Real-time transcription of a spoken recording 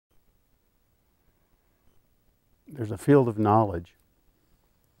there's a field of knowledge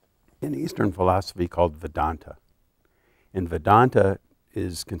in Eastern philosophy called Vedanta. And Vedanta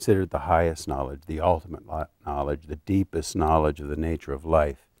is considered the highest knowledge, the ultimate knowledge, the deepest knowledge of the nature of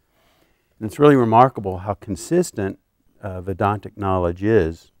life. And it's really remarkable how consistent Vedantic knowledge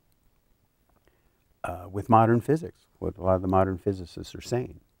is with modern physics, what a lot of the modern physicists are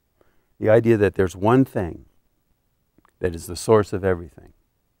saying. The idea that there's one thing that is the source of everything.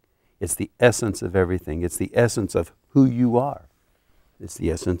 It's the essence of everything. It's the essence of who you are. It's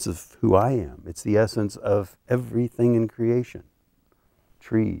the essence of who I am. It's the essence of everything in creation.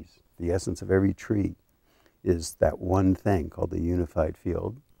 Trees, the essence of every tree is that one thing called the unified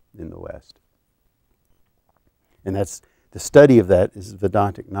field in the West. And that's the study of that is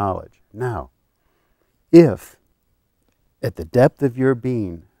Vedantic knowledge. Now, if at the depth of your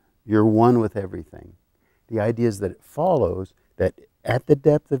being, you're one with everything, the idea is that it follows that at the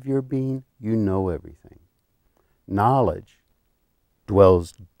depth of your being, you know everything. Knowledge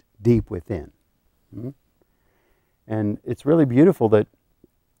dwells deep within. And it's really beautiful that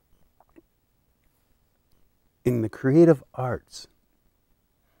in the creative arts,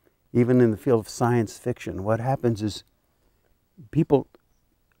 even in the field of science fiction, what happens is people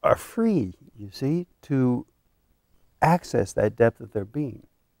are free, you see, to access that depth of their being.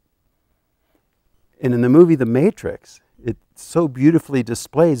 And in the movie The Matrix, it so beautifully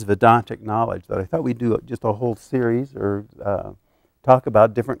displays Vedantic knowledge that I thought we'd do just a whole series or talk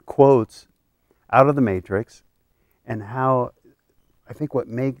about different quotes out of The Matrix and how I think what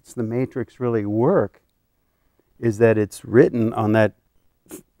makes The Matrix really work is that it's written on that,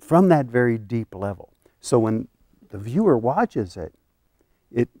 from that very deep level. So when the viewer watches it,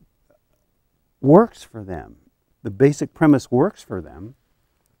 it works for them. The basic premise works for them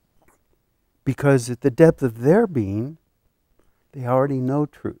because at the depth of their being, they already know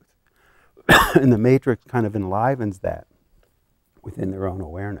truth. And The Matrix kind of enlivens that within their own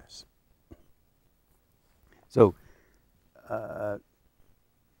awareness. So I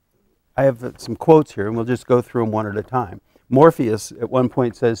have some quotes here, and we'll just go through them one at a time. Morpheus at one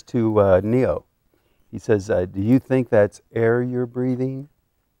point says to Neo, he says, do you think that's air you're breathing?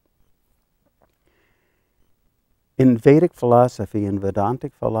 In Vedic philosophy, in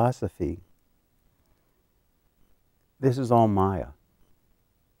Vedantic philosophy, this is all Maya.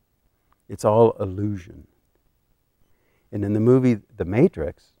 It's all illusion. And in the movie The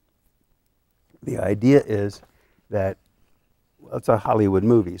Matrix, the idea is that, well, it's a Hollywood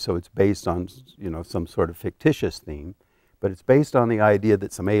movie, so it's based on, you know, some sort of fictitious theme, but it's based on the idea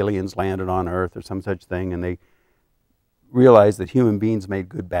that some aliens landed on Earth or some such thing, and they realized that human beings made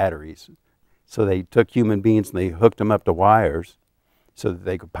good batteries. So they took human beings and they hooked them up to wires so that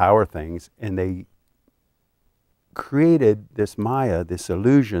they could power things, and they created this Maya, this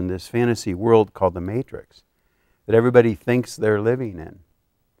illusion, this fantasy world called the Matrix, that everybody thinks they're living in,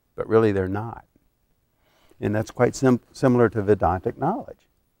 but really they're not. And that's quite similar to Vedantic knowledge.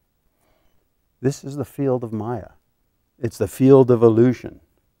 This is the field of Maya. It's the field of illusion.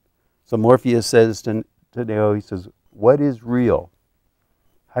 So Morpheus says to Neo, he says, what is real?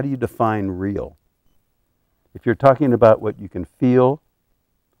 How do you define real? If you're talking about what you can feel,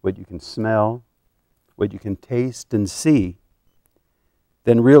 what you can smell, what you can taste and see,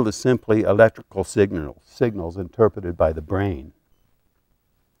 then real is simply electrical signals interpreted by the brain.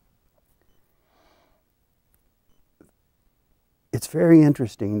 It's very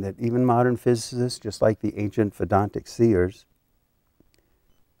interesting that even modern physicists, just like the ancient Vedantic seers,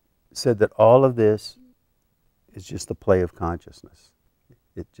 said that all of this is just the play of consciousness.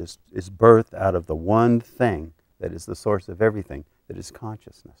 It just is birthed out of the one thing that is the source of everything, that is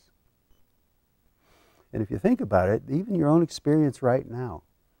consciousness. And if you think about it, even your own experience right now,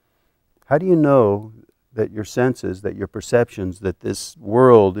 how do you know that your senses, that your perceptions, that this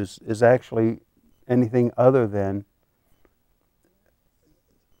world is actually anything other than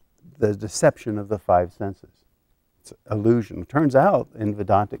the deception of the five senses? It's illusion. It turns out in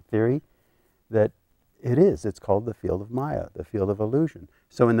Vedantic theory that it is. It's called the field of Maya, the field of illusion.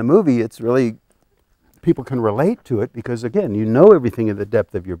 So in the movie, it's really, people can relate to it because, again, you know everything at the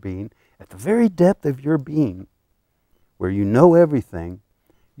depth of your being. At the very depth of your being, where you know everything,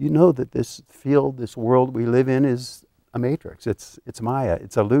 you know that this field, this world we live in is a matrix. It's Maya.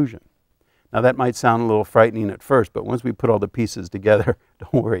 It's illusion. Now that might sound a little frightening at first, but once we put all the pieces together,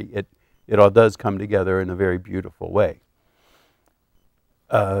 don't worry, it all does come together in a very beautiful way.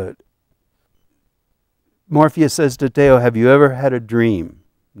 Morpheus says to Neo, have you ever had a dream,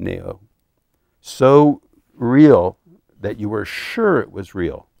 Neo, so real that you were sure it was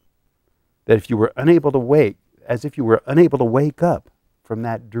real? That if you were unable to wake, as if you were unable to wake up from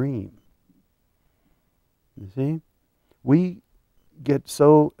that dream. You see? We get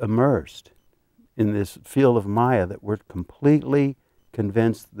so immersed in this field of Maya that we're completely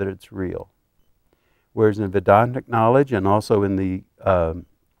convinced that it's real. Whereas in Vedantic knowledge and also in the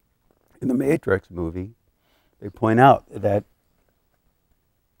Matrix movie, they point out that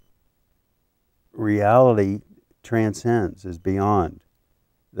reality transcends, is beyond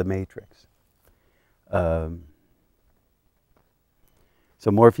the Matrix. So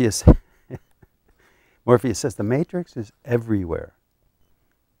Morpheus says the Matrix is everywhere.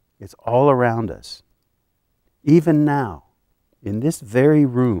 It's all around us. Even now, in this very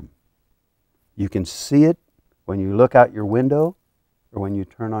room, you can see it when you look out your window or when you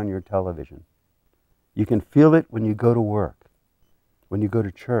turn on your television. You can feel it when you go to work, when you go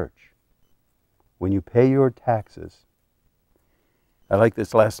to church, when you pay your taxes. I like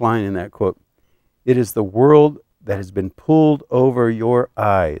this last line in that quote. It is the world that has been pulled over your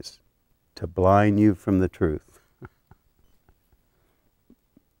eyes to blind you from the truth.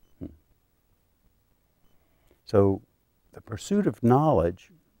 So the pursuit of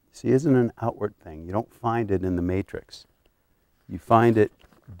knowledge, see, isn't an outward thing. You don't find it in the Matrix. You find it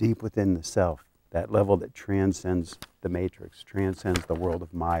deep within the self, that level that transcends the Matrix, transcends the world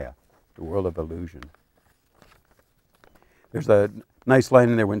of Maya, the world of illusion. There's a nice line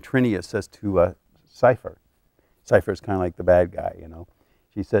in there when Trinia says to Cypher, Cypher's kind of like the bad guy, you know.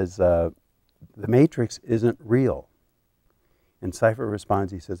 She says, the Matrix isn't real. And Cypher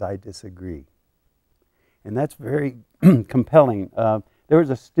responds, he says, I disagree. And that's very compelling. There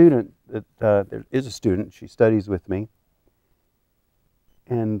was a student, there is a student, she studies with me.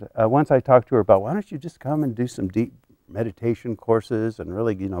 And once I talked to her about, why don't you just come and do some deep meditation courses and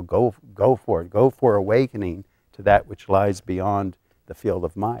really, you know, go for it. Go for awakening to that which lies beyond the field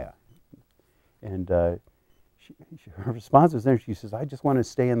of Maya. And her response was there, she says, I just want to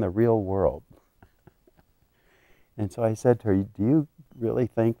stay in the real world. And so I said to her, do you really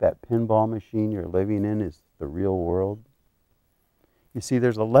think that pinball machine you're living in is the real world? You see,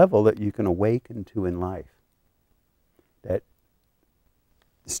 there's a level that you can awaken to in life that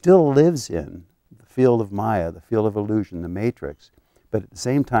still lives in the field of Maya, the field of illusion, the Matrix, but at the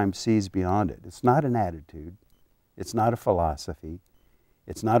same time sees beyond it. It's not an attitude. It's not a philosophy.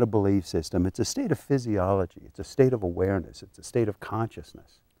 It's not a belief system. It's a state of physiology. It's a state of awareness. It's a state of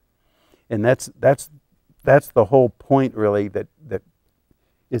consciousness. And that's the whole point, really, that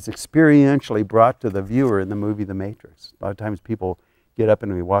is experientially brought to the viewer in the movie The Matrix. A lot of times people get up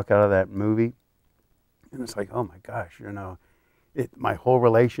and we walk out of that movie, and it's like, oh my gosh, you know, my whole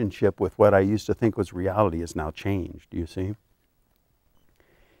relationship with what I used to think was reality has now changed, do you see?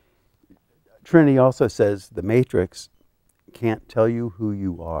 Trinity also says the Matrix can't tell you who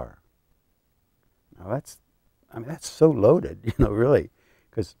you are. Now that's so loaded, you know, really,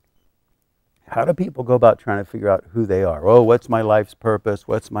 because how do people go about trying to figure out who they are? Oh, what's my life's purpose?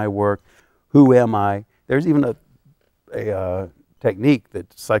 What's my work? Who am I? There's even a technique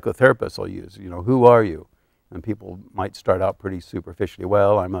that psychotherapists will use. You know, who are you? And people might start out pretty superficially.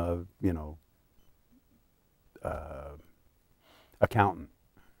 Well, I'm a, you know, accountant.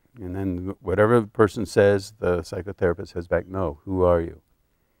 And then whatever the person says, the psychotherapist says back, no, who are you?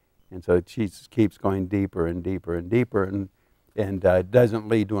 And so she keeps going deeper and deeper and deeper, and it doesn't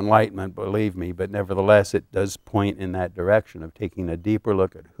lead to enlightenment, believe me, but nevertheless it does point in that direction of taking a deeper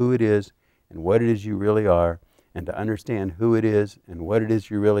look at who it is and what it is you really are. And to understand who it is and what it is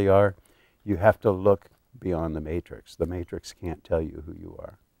you really are, you have to look beyond the Matrix. The Matrix can't tell you who you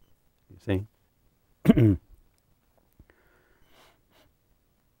are. You see?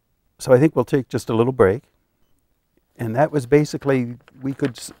 So I think we'll take just a little break. And that was basically, we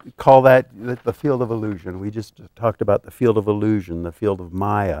could call that the field of illusion. We just talked about the field of illusion, the field of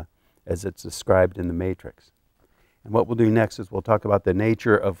Maya, as it's described in the Matrix. And what we'll do next is we'll talk about the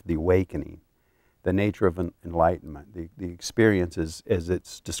nature of the awakening, the nature of enlightenment, the experiences as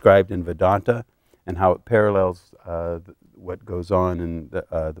it's described in Vedanta, and how it parallels what goes on in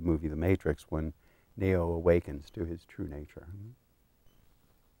the movie The Matrix when Neo awakens to his true nature.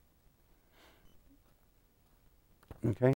 Okay?